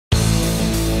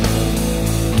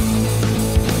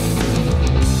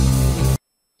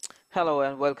Hello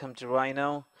and welcome to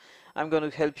Rhino. I'm going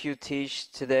to help you teach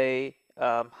today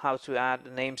how to add a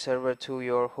name server to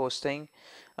your hosting.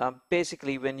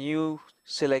 Basically, when you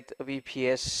select a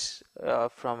VPS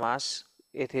from us,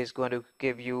 it is going to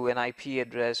give you an IP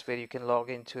address where you can log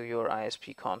into your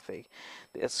ISP config.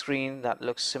 A screen that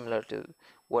looks similar to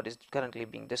what is currently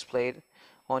being displayed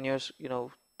on your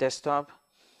desktop.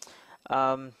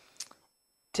 Um,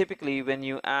 Typically, when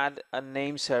you add a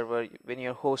name server, when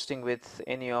you're hosting with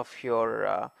any of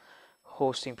your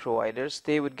hosting providers,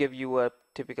 they would give you a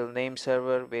typical name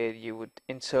server where you would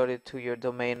insert it to your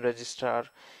domain registrar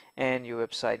and your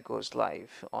website goes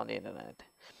live on the internet.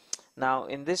 Now,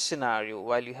 in this scenario,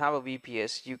 while you have a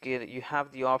VPS, you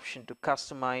have the option to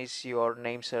customize your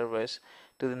name servers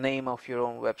to the name of your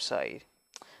own website.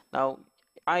 Now,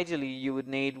 ideally, you would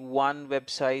need one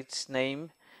website's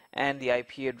name and the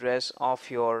IP address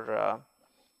of your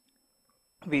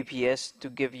VPS to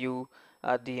give you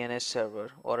a DNS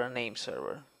server or a name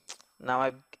server. Now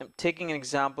I'm taking an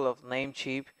example of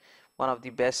Namecheap, one of the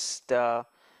best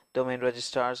domain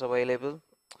registrars available.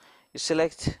 You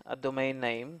select a domain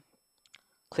name,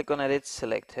 click on Edit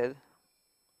Selected,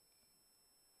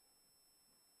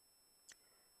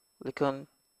 click on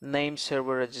Name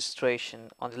Server Registration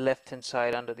on the left hand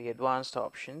side under the Advanced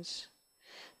options.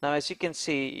 Now as you can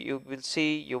see, you will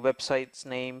see your website's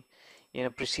name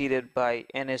preceded by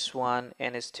NS1,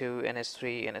 NS2,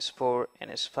 NS3, NS4,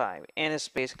 NS5. NS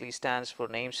basically stands for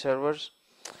name servers,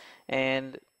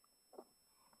 and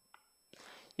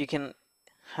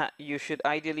you should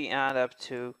ideally add up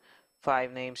to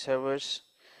 5 name servers.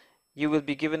 You will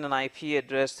be given an IP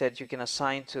address that you can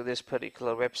assign to this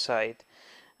particular website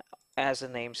as a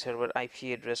name server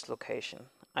IP address location.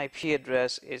 IP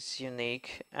address is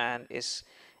unique and is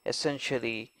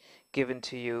essentially given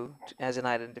to you as an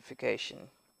identification.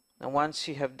 And once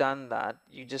you have done that,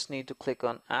 you just need to click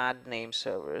on Add Name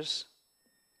Servers.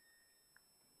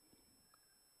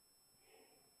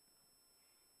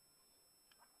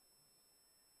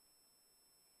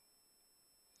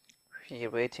 You're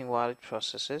waiting while it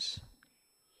processes.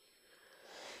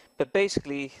 But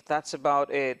basically, that's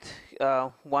about it.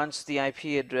 Once the IP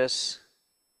address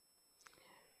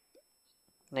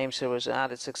name servers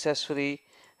added successfully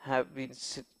have been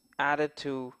added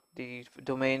to the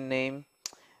domain name,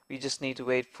 we just need to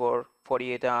wait for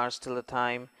 48 hours till the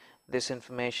time this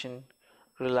information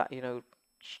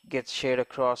gets shared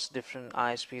across different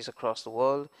ISPs across the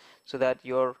world, so that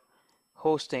your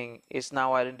hosting is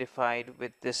now identified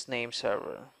with this name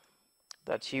server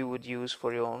that you would use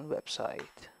for your own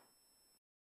website.